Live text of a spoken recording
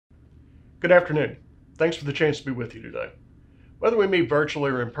Good afternoon. Thanks for the chance to be with you today. Whether we meet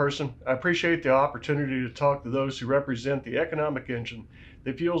virtually or in person, I appreciate the opportunity to talk to those who represent the economic engine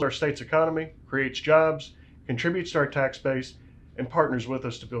that fuels our state's economy, creates jobs, contributes to our tax base, and partners with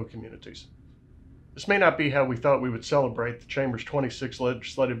us to build communities. This may not be how we thought we would celebrate the Chamber's 26th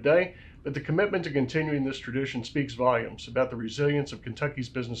legislative day, but the commitment to continuing this tradition speaks volumes about the resilience of Kentucky's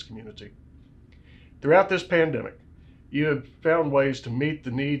business community. Throughout this pandemic, you have found ways to meet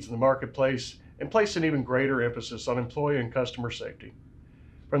the needs in the marketplace and place an even greater emphasis on employee and customer safety.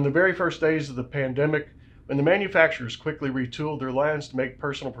 From the very first days of the pandemic, when the manufacturers quickly retooled their lines to make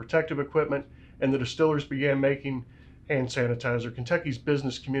personal protective equipment and the distillers began making hand sanitizer, Kentucky's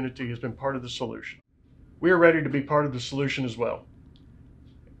business community has been part of the solution. We are ready to be part of the solution as well.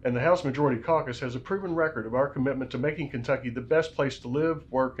 And the House Majority Caucus has a proven record of our commitment to making Kentucky the best place to live,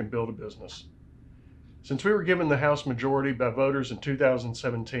 work, and build a business. Since we were given the House majority by voters in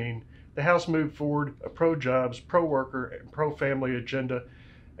 2017, the House moved forward a pro-jobs, pro-worker, and pro-family agenda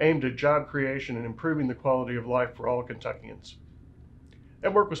aimed at job creation and improving the quality of life for all Kentuckians.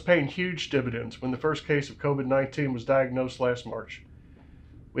 That work was paying huge dividends when the first case of COVID-19 was diagnosed last March.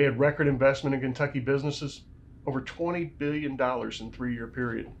 We had record investment in Kentucky businesses, over $20 billion in a 3-year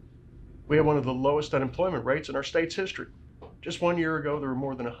period. We had one of the lowest unemployment rates in our state's history. Just 1 year ago, there were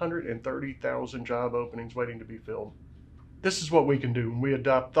more than 130,000 job openings waiting to be filled. This is what we can do when we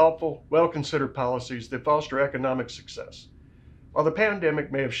adopt thoughtful, well-considered policies that foster economic success. While the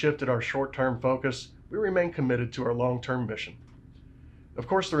pandemic may have shifted our short-term focus, we remain committed to our long-term mission. Of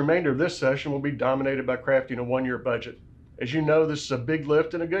course, the remainder of this session will be dominated by crafting a 1-year budget. As you know, this is a big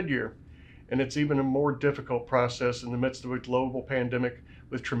lift in a good year, and it's even a more difficult process in the midst of a global pandemic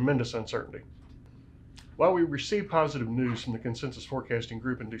with tremendous uncertainty. While we received positive news from the Consensus Forecasting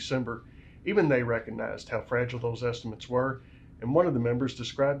Group in December, even they recognized how fragile those estimates were, and one of the members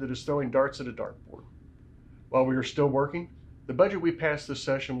described it as throwing darts at a dartboard. While we are still working, the budget we pass this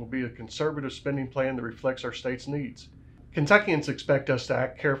session will be a conservative spending plan that reflects our state's needs. Kentuckians expect us to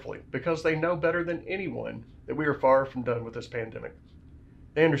act carefully because they know better than anyone that we are far from done with this pandemic.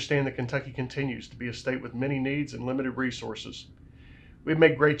 They understand that Kentucky continues to be a state with many needs and limited resources. We've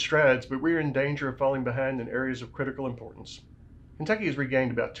made great strides, but we are in danger of falling behind in areas of critical importance. Kentucky has regained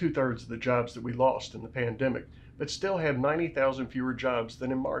about 2/3 of the jobs that we lost in the pandemic, but still have 90,000 fewer jobs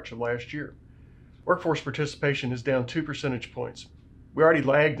than in March of last year. Workforce participation is down 2 percentage points. We already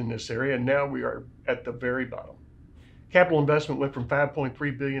lagged in this area, and now we are at the very bottom. Capital investment went from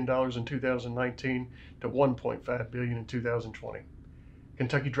 $5.3 billion in 2019 to $1.5 billion in 2020.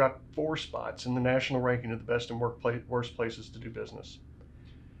 Kentucky dropped 4 spots in the national ranking of the best and worst places to do business.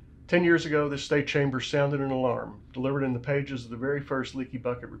 10 years ago, this state chamber sounded an alarm, delivered in the pages of the very first leaky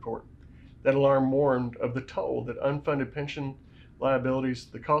bucket report. That alarm warned of the toll that unfunded pension liabilities,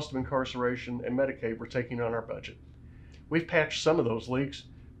 the cost of incarceration, and Medicaid were taking on our budget. We've patched some of those leaks,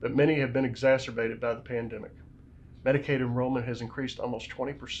 but many have been exacerbated by the pandemic. Medicaid enrollment has increased almost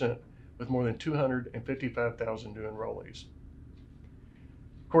 20%, with more than 255,000 new enrollees.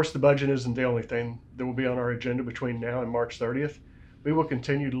 Of course, the budget isn't the only thing that will be on our agenda between now and March 30th. We will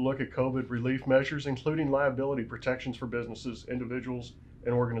continue to look at COVID relief measures, including liability protections for businesses, individuals,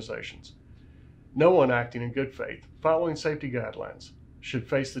 and organizations. No one acting in good faith, following safety guidelines, should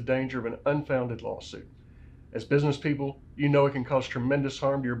face the danger of an unfounded lawsuit. As business people, you know it can cause tremendous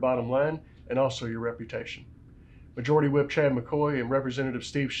harm to your bottom line and also your reputation. Majority Whip Chad McCoy and Representative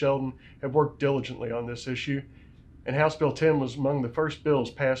Steve Sheldon have worked diligently on this issue, and House Bill 10 was among the first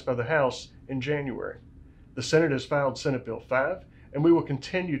bills passed by the House in January. The Senate has filed Senate Bill 5, and we will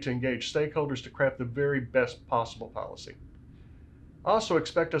continue to engage stakeholders to craft the very best possible policy. I also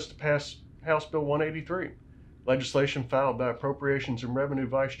expect us to pass House Bill 183, legislation filed by Appropriations and Revenue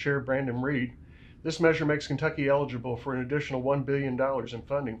Vice Chair Brandon Reed. This measure makes Kentucky eligible for an additional $1 billion in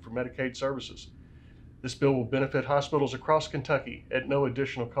funding for Medicaid services. This bill will benefit hospitals across Kentucky at no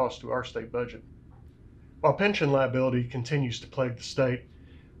additional cost to our state budget. While pension liability continues to plague the state,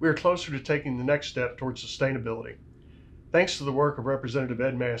 we are closer to taking the next step towards sustainability. Thanks to the work of Representative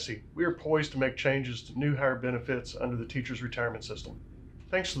Ed Massey, we are poised to make changes to new hire benefits under the teachers' retirement system.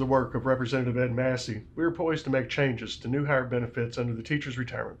 Thanks to the work of Representative Ed Massey, we are poised to make changes to new hire benefits under the teachers'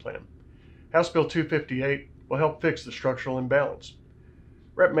 retirement plan. House Bill 258 will help fix the structural imbalance.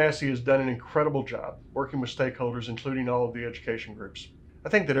 Rep. Massey has done an incredible job working with stakeholders, including all of the education groups. I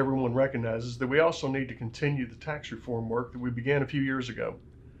think that everyone recognizes that we also need to continue the tax reform work that we began a few years ago.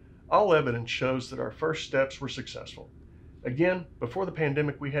 All evidence shows that our first steps were successful. Again, before the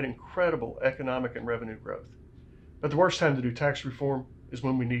pandemic, we had incredible economic and revenue growth. But the worst time to do tax reform is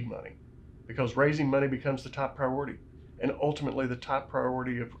when we need money, because raising money becomes the top priority, and ultimately the top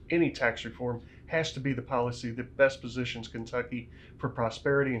priority of any tax reform has to be the policy that best positions Kentucky for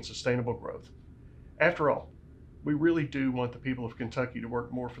prosperity and sustainable growth. After all, we really do want the people of Kentucky to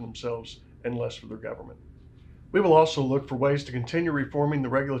work more for themselves and less for their government. We will also look for ways to continue reforming the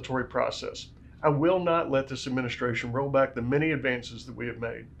regulatory process. I will not let this administration roll back the many advances that we have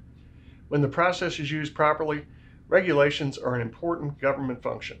made. When the process is used properly, regulations are an important government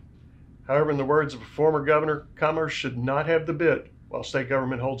function. However, in the words of a former governor, commerce should not have the bit while state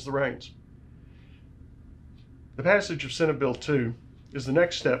government holds the reins. The passage of Senate Bill 2 is the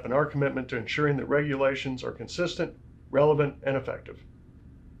next step in our commitment to ensuring that regulations are consistent, relevant, and effective.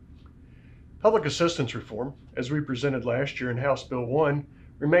 Public assistance reform, as we presented last year in House Bill 1,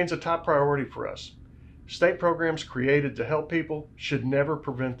 remains a top priority for us. State programs created to help people should never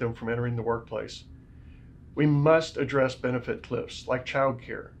prevent them from entering the workplace. We must address benefit cliffs like child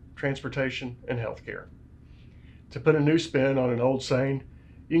care, transportation, and health care. To put a new spin on an old saying,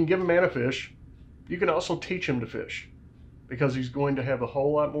 you can give a man a fish, you can also teach him to fish, because he's going to have a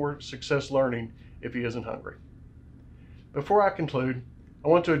whole lot more success learning if he isn't hungry. Before I conclude, I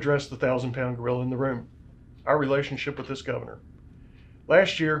want to address the 1,000-pound gorilla in the room, our relationship with this governor.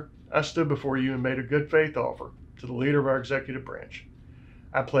 Last year, I stood before you and made a good faith offer to the leader of our executive branch.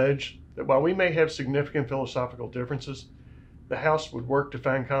 I pledged that while we may have significant philosophical differences, the House would work to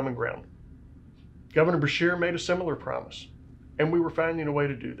find common ground. Governor Beshear made a similar promise, and we were finding a way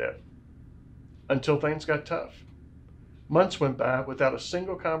to do that. Until things got tough. Months went by without a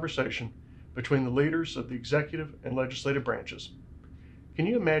single conversation between the leaders of the executive and legislative branches. Can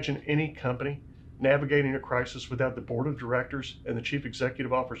you imagine any company navigating a crisis without the board of directors and the chief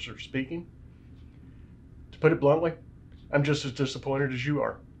executive officer speaking? To put it bluntly, I'm just as disappointed as you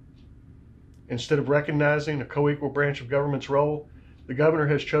are. Instead of recognizing a co-equal branch of government's role, the governor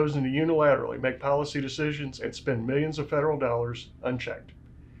has chosen to unilaterally make policy decisions and spend millions of federal dollars unchecked.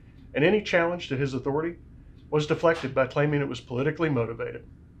 And any challenge to his authority was deflected by claiming it was politically motivated.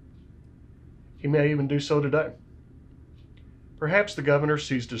 He may even do so today. Perhaps the governor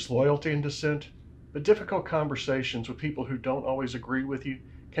sees disloyalty and dissent, but difficult conversations with people who don't always agree with you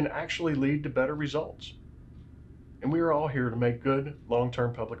can actually lead to better results. And we are all here to make good,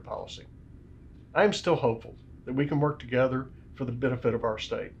 long-term public policy. I am still hopeful that we can work together for the benefit of our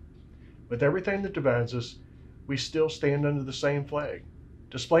state. With everything that divides us, we still stand under the same flag,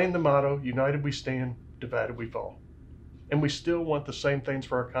 displaying the motto, united we stand, divided we fall. And we still want the same things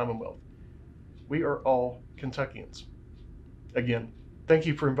for our Commonwealth. We are all Kentuckians. Again, thank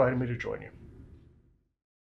you for inviting me to join you.